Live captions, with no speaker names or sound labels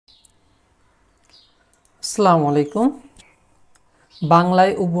আসসালামু আলাইকুম।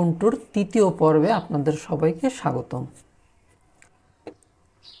 বাংলায় উবুন্টুর তৃতীয় পর্বে আপনাদের সবাইকে স্বাগতম।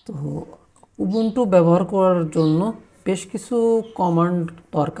 তো উবুন্টু ব্যবহার করার জন্য বেশ কিছু কমান্ড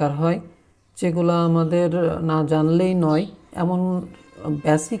দরকার হয়, যেগুলো আমাদের না জানলেই নয়। এমন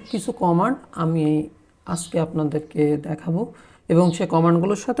বেসিক কিছু কমান্ড আমি আজকে আপনাদেরকে দেখাবো এবং সে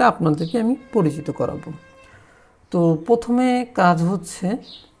কমান্ডগুলোর সাথে আপনাদেরকে আমি পরিচিত করাবো। তো প্রথমে কাজ হচ্ছে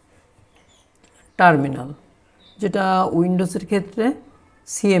টার্মিনাল, যেটা উইন্ডোজের ক্ষেত্রে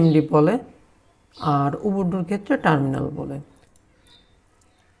সিএমডি বলে আর উবুন্টুর ক্ষেত্রে টার্মিনাল বলে।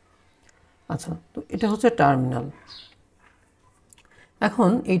 আচ্ছা, তো এটা হচ্ছে টার্মিনাল। এখন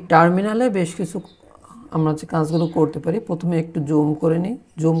এই টার্মিনালে বেশ কিছু আমরা যে কাজগুলো করতে পারি, প্রথমে একটু জুম করে নিই।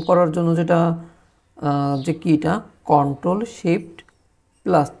 জুম করার জন্য যেটা যে কিটা কন্ট্রোল শিফট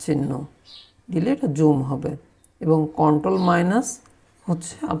প্লাস চিহ্ন দিলে এটা জুম হবে, এবং কন্ট্রোল মাইনাস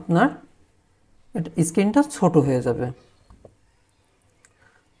হচ্ছে আপনার এটা স্ক্রিনটা ছোট হয়ে যাবে।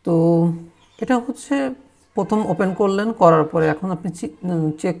 তো এটা হচ্ছে প্রথম ওপেন করলেন, করার পরে এখন আপনি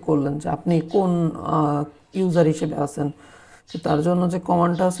চেক করলেন যে আপনি কোন ইউজার হিসেবে আছেন। তো তার জন্য যে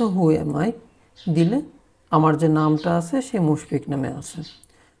কমান্ডটা আছে হু এম আই দিলে আমার যে নামটা আছে সে মুশফিক নামে আছে,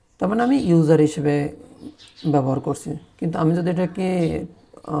 তার মানে আমি ইউজার হিসেবে ব্যবহার করছি। কিন্তু আমি যদি এটাকে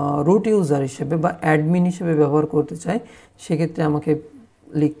রুট ইউজার হিসেবে বা অ্যাডমিন হিসেবে ব্যবহার করতে চাই, সেক্ষেত্রে আমাকে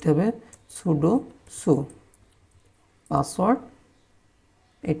লিখতে হবে সুডো সু পাসওয়ার্ড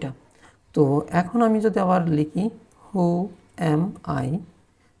এটা। তো এখন আমি যদি আবার লিখি হু এম আই,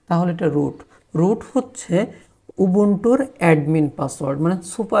 তাহলে এটা রুট। রুট হচ্ছে উবুন্টুর অ্যাডমিন পাসওয়ার্ড, মানে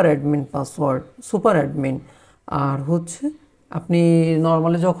super admin password, super admin. আর হচ্ছে আপনি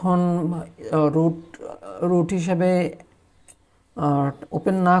নর্মালি যখন রুট রুট হিসেবে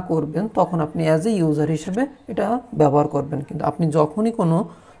ওপেন না করবেন, তখন আপনি অ্যাজ এ ইউজার হিসেবে এটা ব্যবহার করবেন। কিন্তু আপনি যখনই কোনো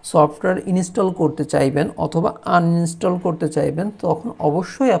সফটওয়্যার ইনস্টল করতে চাইবেন অথবা আনইনস্টল করতে চাইবেন, তখন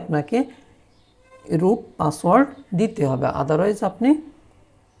অবশ্যই আপনাকে রুট পাসওয়ার্ড দিতে হবে, আদারওয়াইজ আপনি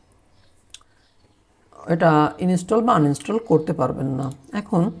এটা ইনস্টল বা আনইনস্টল করতে পারবেন না।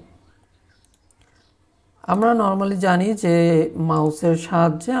 এখন আমরা নর্মালি জানি যে মাউসের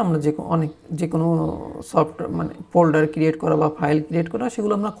সাহায্যে আমরা যে কোনো সফটওয়্যার মানে ফোল্ডার ক্রিয়েট করা বা ফাইল ক্রিয়েট করা,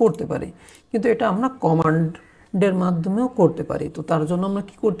 সেগুলো আমরা করতে পারি। কিন্তু এটা আমরা কমান্ডের মাধ্যমেও করতে পারি। তো তার জন্য আমরা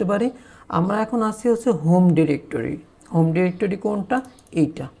কি করতে পারি, আমরা এখন আসি হচ্ছে হোম ডিরেক্টরি। হোম ডিরেক্টরি কোনটা?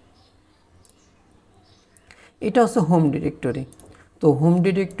 এইটা, এটা হচ্ছে হোম ডিরেক্টরি। তো হোম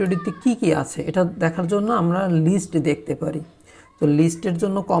ডিরেক্টরিতে কি কি আছে এটা দেখার জন্য আমরা লিস্ট দেখতে পারি। তো লিস্টের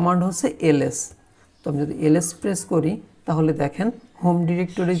জন্য কমান্ড হচ্ছে এলএস। তো আমি যদি এলএস প্রেস করি, তাহলে দেখেন হোম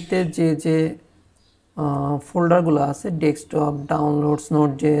ডিরেক্টরিতে যে যে ফোল্ডারগুলো আছে, desktop, downloads,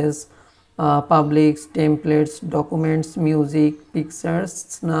 নোট.জেএস, পাবলিকস, templates, documents, music, pictures,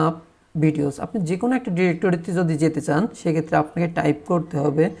 snap, videos. আপনি যে কোনো একটা ডিরেক্টরিতে যদি যেতে চান, সেক্ষেত্রে আপনাকে টাইপ করতে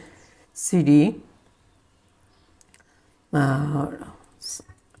হবে সিডি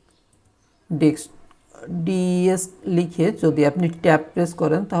ডিএস লিখে যদি আপনি ট্যাব প্রেস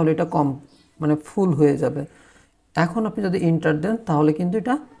করেন, তাহলে এটা মানে ফুল হয়ে যাবে। এখন আপনি যদি এন্টার দেন, তাহলে কিন্তু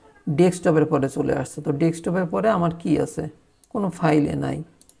এটা ডেস্কটপের পরে চলে আসছে। তো ডেস্কটপের পরে আমার কি আছে? কোনো ফাইলে নাই,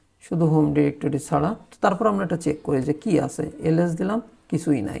 শুধু হোম ডিরেক্টরি ছাড়া। তো তারপর আমরা এটা চেক করি যে কি আছে। এলএস দিলাম,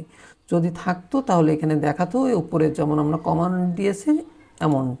 কিছুই নাই। যদি থাকতো তাহলে এখানে দেখাতো ওই উপরে যেমন আমরা কমান্ড দিয়েছি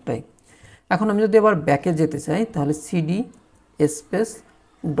এমনটাই। এখন আমি যদি আবার ব্যাকে যেতে চাই, তাহলে সিডি স্পেস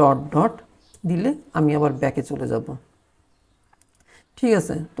ডট ডট দিলে আমি আবার ব্যাকে চলে যাব। ঠিক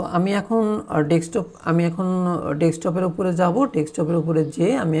আছে, তো আমি এখন ডেস্কটপের উপরে যাব। ডেস্কটপের উপরে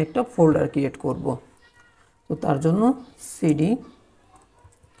যেয়ে আমি একটা ফোল্ডার ক্রিয়েট করব। তো তার জন্য সিডি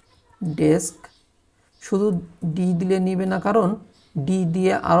ডেস্ক, শুধু ডি দিলে নিবে না, কারণ ডি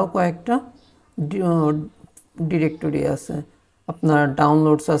দিয়ে আরও কয়েকটা ডিরেক্টরি আছে, আপনার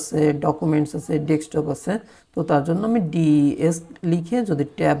ডাউনলোডস আছে, ডকুমেন্টস আছে, ডেস্কটপ আছে। তো তার জন্য আমি ডিএস লিখে যদি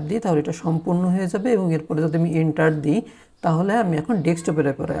ট্যাব দিই, তাহলে এটা সম্পূর্ণ হয়ে যাবে। এবং এরপরে যদি আমি এন্টার দিই, তাহলে আমি এখন ডেস্কটপের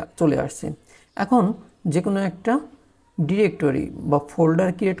ব্যাপারে চলে আসছি। এখন যে কোনো একটা ডিরেক্টরি বা ফোল্ডার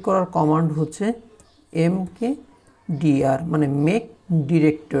ক্রিয়েট করার কমান্ড হচ্ছে mkdir, মানে মেক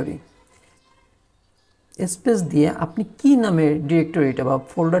ডিরেক্টরি। স্পেস দিয়ে আপনি কি নামে ডিরেক্টরিটা বা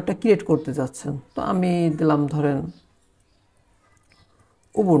ফোল্ডারটা ক্রিয়েট করতে যাচ্ছেন। তো আমি দিলাম ধরেন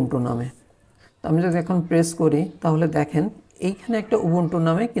উবুন্টু নামে। তো আমি যদি এখন প্রেস করি, তাহলে দেখেন এইখানে একটা উবুন্টু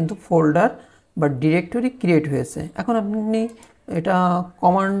নামে কিন্তু ফোল্ডার বা ডিরেক্টরি ক্রিয়েট হয়েছে। এখন আপনি এটা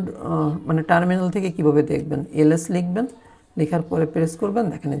কমান্ড মানে টার্মিনাল থেকে কিভাবে দেখবেন? এলএস লিখবেন, লেখার পরে প্রেস করবেন,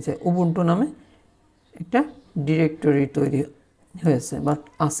 দেখেন যে উবুন্টু নামে একটা ডিরেক্টরি তৈরি হয়েছে বা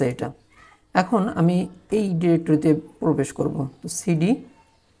আছে এটা। এখন আমি এই ডিরেক্টরিতে প্রবেশ করব। তো সিডি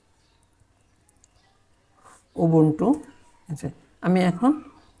উবুন্টু। আচ্ছা, আমি এখন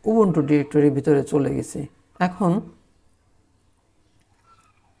উবুন্টু ডিরেক্টরির ভিতরে চলে গেছি। এখন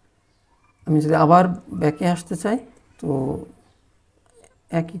আমি যদি আবার ব্যাকে আসতে চাই, তো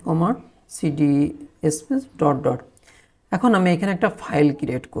একই command CD space dot dot. এখন আমি এখানে একটা ফাইল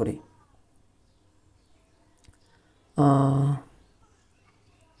ক্রিয়েট করি।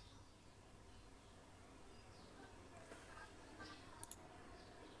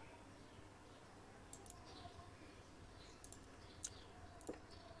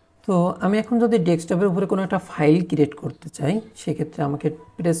 তো আমি এখন যদি ডেস্কটপের উপরে কোনো একটা ফাইল ক্রিয়েট করতে চাই, সেক্ষেত্রে আমাকে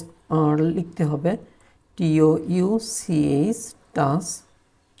লিখতে হবে TOUCH টাস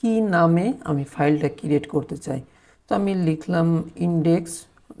কি নামে আমি ফাইলটা ক্রিয়েট করতে চাই। তো আমি লিখলাম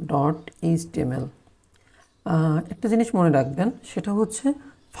index.html। একটা জিনিস মনে রাখবেন, সেটা হচ্ছে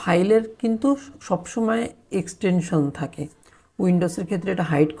ফাইলের কিন্তু সবসময় এক্সটেনশন থাকে। উইন্ডোজের ক্ষেত্রে এটা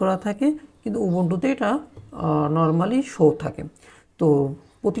হাইড করা থাকে, কিন্তু উবুন্টুতে এটা নর্মালি শো থাকে। তো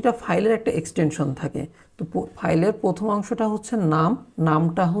প্রতিটা ফাইলের একটা এক্সটেনশন থাকে। তো ফাইলের প্রথম অংশটা হচ্ছে নাম,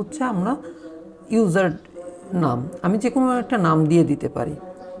 নামটা হচ্ছে আমরা ইউজার নাম, আমি যে কোনো একটা নাম দিয়ে দিতে পারি।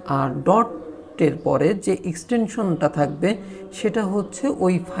 আর ডটের পরে যে এক্সটেনশনটা থাকবে সেটা হচ্ছে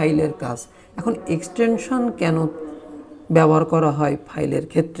ওই ফাইলের কাজ। এখন এক্সটেনশন কেন ব্যবহার করা হয় ফাইলের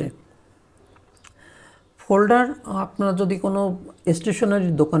ক্ষেত্রে? ফোল্ডার, আপনারা যদি কোনো স্টেশনারি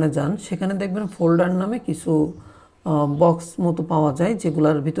দোকানে যান, সেখানে দেখবেন ফোল্ডার নামে কিছু বক্স মতো পাওয়া যায়,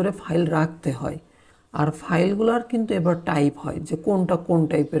 যেগুলোর ভিতরে ফাইল রাখতে হয়। আর ফাইলগুলোর কিন্তু এবার টাইপ হয় যে কোনটা কোন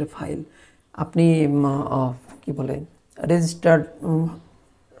টাইপের ফাইল। আপনি কি বলে রেজিস্টার্ড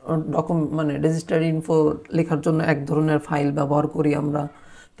মানে রেজিস্টার্ড ইনফো লেখার জন্য এক ধরনের ফাইল ব্যবহার করি আমরা,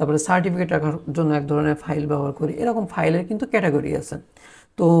 তারপরে সার্টিফিকেট রাখার জন্য এক ধরনের ফাইল ব্যবহার করি। এরকম ফাইলের কিন্তু ক্যাটাগরি আছে।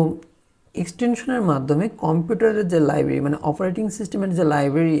 তো এক্সটেনশনের মাধ্যমে কম্পিউটারের যে লাইব্রেরি, মানে অপারেটিং সিস্টেমের যে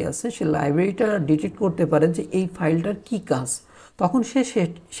লাইব্রেরি আছে, সেই লাইব্রেরিটা ডিটেক্ট করতে পারে যে এই ফাইলটার কি কাজ। তখন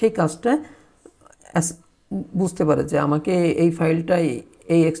সেই কাজটা বুঝতে পারে যে আমাকে এই ফাইলটাই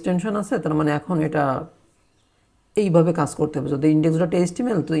এই এক্সটেনশন আছে, তার মানে এখন এটা এইভাবে কাজ করতে হবে। যদি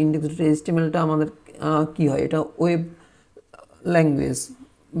index.html, তো index.htmlটা আমাদের কি হয়, এটা ওয়েব ল্যাঙ্গুয়েজ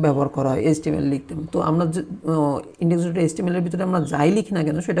ব্যবহার করা হয় HTML লিখতে। তো আমরা index.html এর ভিতরে আমরা যাই লিখি না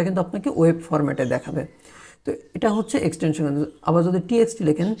কেন, সেটা কিন্তু আপনাকে ওয়েব ফরম্যাটে দেখাবে। তো এটা হচ্ছে এক্সটেনশন। আবার যদি txt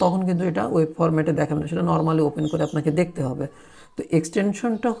লেখেন, তখন কিন্তু এটা ওয়েব ফরম্যাটে দেখাবে না, সেটা নর্মালি ওপেন করে আপনাকে দেখতে হবে। তো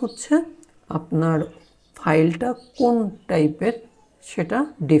এক্সটেনশনটা হচ্ছে আপনার ফাইলটা কোন টাইপের সেটা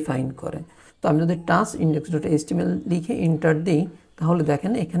ডিফাইন করে। তো আমি যদি টাস index.html লিখে এন্টার দিই, তাহলে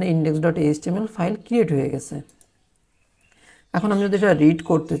দেখেন এখানে index.html ফাইল ক্রিয়েট হয়ে গেছে। এখন আমি যদি এটা রিড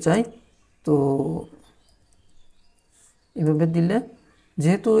করতে চাই, তো এভাবে দিলে,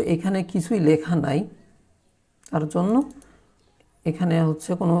 যেহেতু এখানে কিছুই লেখা নাই, তার জন্য এখানে হচ্ছে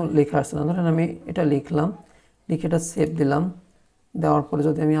কোনো লেখা আসছে না। ধরেন আমি এটা লিখলাম, লিখে এটা সেভ দিলাম। দেওয়ার পরে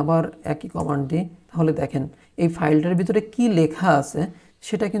যদি আমি আবার একই কমান্ড দিই, তাহলে দেখেন এই ফাইলটার ভিতরে কি লেখা আছে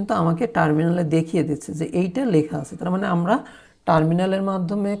সেটা কিন্তু আমাকে টার্মিনালে দেখিয়ে দিচ্ছে যে এইটা লেখা আছে। তার মানে আমরা টার্মিনালের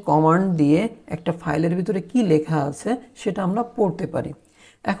মাধ্যমে কমান্ড দিয়ে একটা ফাইলের ভিতরে কি লেখা আছে সেটা আমরা পড়তে পারি।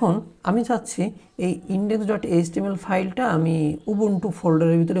 এখন আমি চাচ্ছি এই index.html ফাইলটা আমি উবুন্টু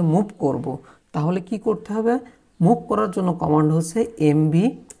ফোল্ডারের ভিতরে মুভ করব। তাহলে কি করতে হবে? মুভ করার জন্য কমান্ড হচ্ছে mv,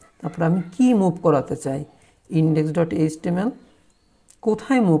 তারপর আমি কি মুভ করাতে চাই, index.html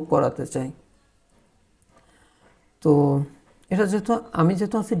কোথায় মুভ করাতে চাই। তো এটা যেহেতু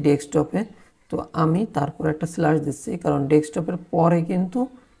আছি ডেস্কটপে, তো আমি তারপর একটা স্ল্যাশ দিচ্ছি, কারণ ডেস্কটপের পরে কিন্তু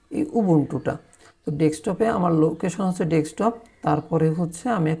এই উবুন্টুটা। তো ডেস্কটপে আমার লোকেশন হচ্ছে ডেস্কটপ, তারপরে হচ্ছে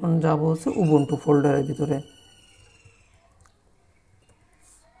আমি এখন যাব হচ্ছে উবুন্টু ফোল্ডারের ভিতরে।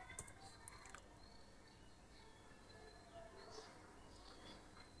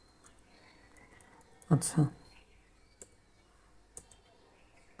 আচ্ছা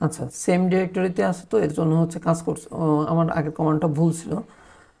আচ্ছা, সেম ডিরেক্টরিতে আছে, তো এর জন্য হচ্ছে কাজ করছে। আমার আগের কমান্ডটা ভুল ছিল।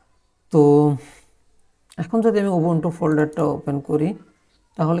 তো এখন যদি আমি উবুন্টু ফোল্ডারটা ওপেন করি,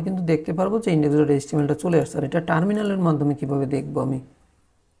 তাহলে কিন্তু দেখতে পারবো যে index.htmlটা চলে আসছে। আর এটা টার্মিনালের মাধ্যমে কিভাবে দেখবো আমি?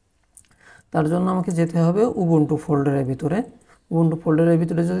 তার জন্য আমাকে যেতে হবে উবুন্টু ফোল্ডারের ভিতরে। উবুন্টু ফোল্ডারের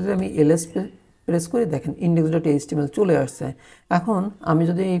ভিতরে যদি আমি ls প্রেস করি, দেখেন index.html চলে আসছে। এখন আমি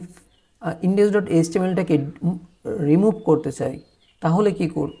যদি এই index.htmlটাকে রিমুভ করতে চাই, তাহলে কি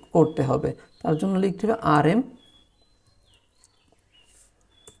করতে হবে? তার জন্য লিখতে হবে rm।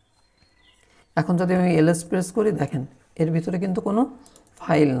 এখন যদি আমি ls প্রেস করি, দেখেন এর ভিতরে কিন্তু কোনো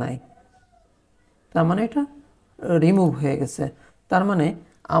ফাইল নাই, তার মানে এটা রিমুভ হয়ে গেছে। তার মানে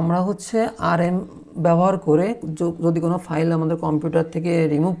আমরা হচ্ছে rm ব্যবহার করে যদি কোনো ফাইল আমাদের কম্পিউটার থেকে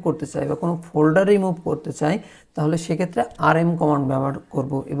রিমুভ করতে চাই বা কোনো ফোল্ডার রিমুভ করতে চাই, তাহলে সেক্ষেত্রে rm কমান্ড ব্যবহার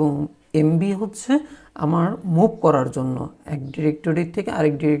করব এবং এমবি হচ্ছে আমার মুভ করার জন্য, এক ডিরেক্টরি থেকে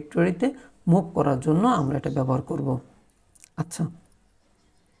আরেক ডিরেক্টরিতে মুভ করার জন্য আমরা এটা ব্যবহার করব। আচ্ছা,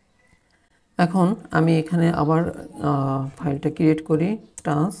 এখন আমি এখানে আবার ফাইলটা ক্রিয়েট করি,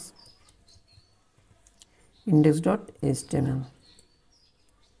 টাস index.html।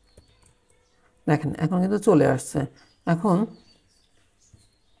 দেখেন এখন কিন্তু চলে আসছে। এখন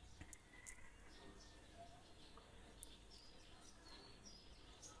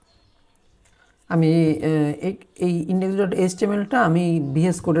আমি এই index.htmlটা আমি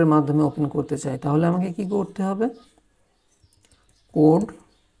ভিএস কোডের মাধ্যমে ওপেন করতে চাই, তাহলে আমাকে কি করতে হবে? কোড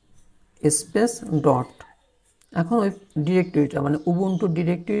স্পেস ডট, এখন ওই ডিরেক্টরিটা মানে উবুন্টু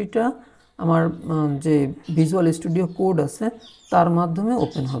ডিরেক্টরিটা আমার যে ভিজুয়াল স্টুডিও কোড আছে তার মাধ্যমে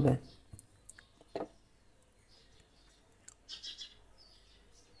ওপেন হবে।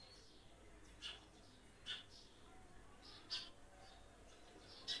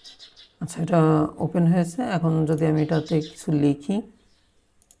 আচ্ছা, এটা ওপেন হয়েছে। এখন যদি আমি এটাতে কিছু লিখি,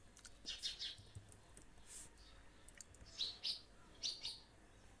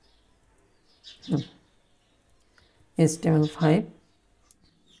 HTML5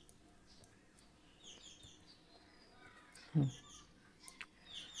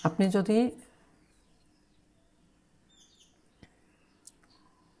 আপনি যদি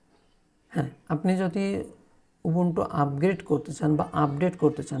আপনি যদি উবুন্টু আপগ্রেড করতে চান বা আপডেট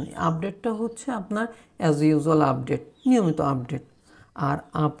করতে চান, আপডেটটা হচ্ছে আপনার অ্যাজ ইউজুয়াল আপডেট, নিয়মিত আপডেট। আর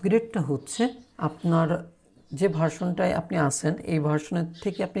আপগ্রেডটা হচ্ছে আপনার যে ভার্সনটায় আপনি আছেন এই ভার্সনের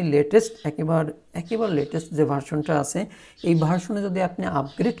থেকে আপনি লেটেস্ট একেবারে লেটেস্ট যে ভার্সনটা আছে এই ভার্সনে যদি আপনি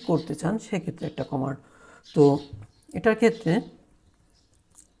আপগ্রেড করতে চান সেক্ষেত্রে একটা কমান্ড। তো এটার ক্ষেত্রে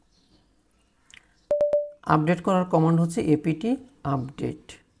আপডেট করার কমান্ড হচ্ছে এপিটি আপডেট।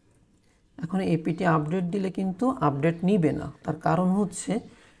 এখন এপিটি আপডেট দিলে কিন্তু আপডেট নিবে না, তার কারণ হচ্ছে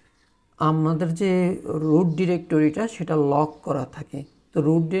আমাদের যে রুট ডিরেক্টরিটা সেটা লক করা থাকে। তো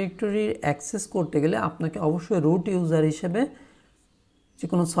রুট ডিরেক্টরির অ্যাক্সেস করতে গেলে আপনাকে অবশ্যই রুট ইউজার হিসেবে যে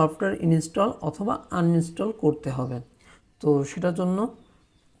কোনো সফটওয়্যার ইনস্টল অথবা আনইনস্টল করতে হবে। তো সেটার জন্য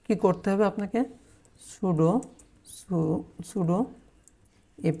কি করতে হবে আপনাকে? সুডো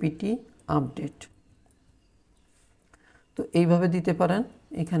এপিটি আপডেট, তো এইভাবে দিতে পারেন।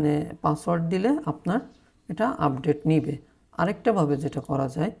 এখানে পাসওয়ার্ড দিলে আপনার এটা আপডেট নিবে। আরেকটাভাবে যেটা করা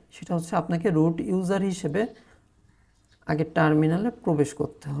যায় সেটা হচ্ছে আপনাকে রুট ইউজার হিসেবে আগে টার্মিনালে প্রবেশ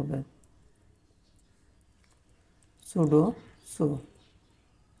করতে হবে। সুডো সু,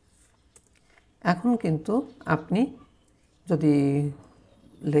 এখন কিন্তু আপনি যদি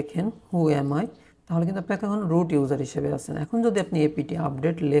লেখেন হু এম আই, তাহলে কিন্তু আপনি এখন রুট ইউজার হিসেবে আছেন। এখন যদি আপনি এপিটি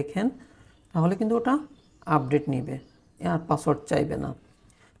আপডেট লেখেন তাহলে কিন্তু ওটা আপডেট নিবে, আর পাসওয়ার্ড চাইবে না।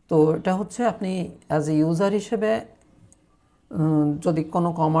 তো এটা হচ্ছে আপনি অ্যাজ এ ইউজার হিসেবে যদি কোনো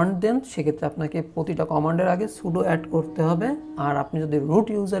কমান্ড দেন সেক্ষেত্রে আপনাকে প্রতিটা কমান্ডের আগে সুডো অ্যাড করতে হবে। আর আপনি যদি রুট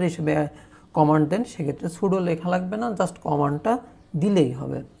ইউজার হিসেবে কমান্ড দেন সেক্ষেত্রে সুডো লেখা লাগবে না, জাস্ট কমান্ডটা দিলেই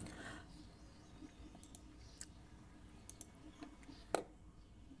হবে।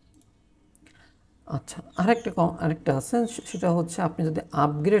 আচ্ছা, আরেকটা আছে, সেটা হচ্ছে আপনি যদি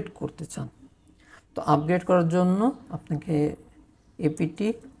আপগ্রেড করতে চান, তো আপগ্রেড করার জন্য আপনাকে এপিটি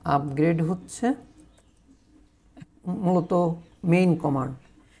আপগ্রেড হচ্ছে মূলত মেইন কমান্ড।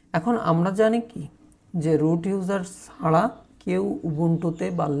 এখন আমরা জানি কি যে রুট ইউজার ছাড়া কেউ উবুন্টুতে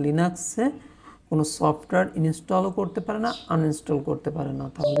বা লিনাক্সে কোনো সফটওয়্যার ইনস্টলও করতে পারে না, আনইনস্টল করতে পারে না।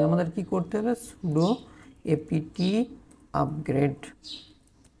 তাহলে আমাদের কি করতে হবে? Pseudo apt upgrade.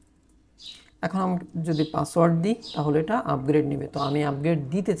 এখন আমি যদি পাসওয়ার্ড দিই তাহলে এটা আপগ্রেড নেবে। তো আমি আপগ্রেড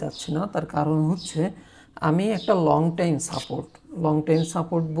দিতে চাচ্ছি না, তার কারণ হচ্ছে আমি একটা লং টাইম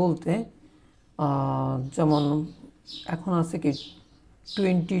সাপোর্ট বলতে যেমন এখন আছে কি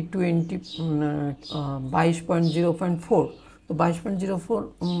 22.0.4, তো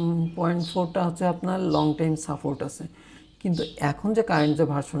 22.0.4টা হচ্ছে আপনার লং টাইম সাপোর্ট আছে। কিন্তু এখন যে কারেন্ট যে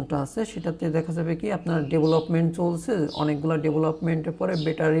ভার্সনটা আছে সেটাতে দেখা যাবে কি আপনার ডেভেলপমেন্ট চলছে, অনেকগুলো ডেভেলপমেন্টের পরে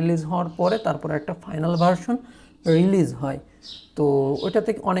বেটা রিলিজ হওয়ার পরে তারপরে একটা ফাইনাল ভার্সন রিলিজ হয়। তো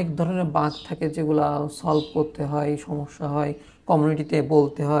ওইটাতে অনেক ধরনের বাগ থাকে যেগুলো সলভ করতে হয়, সমস্যা হয়, কমিউনিটিতে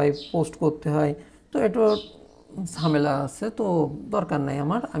বলতে হয়, পোস্ট করতে হয়। তো এটা ঝামেলা আছে, তো দরকার নাই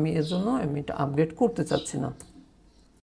আমার, আমি এর জন্য আমি এটা আপডেট করতে চাচ্ছি না।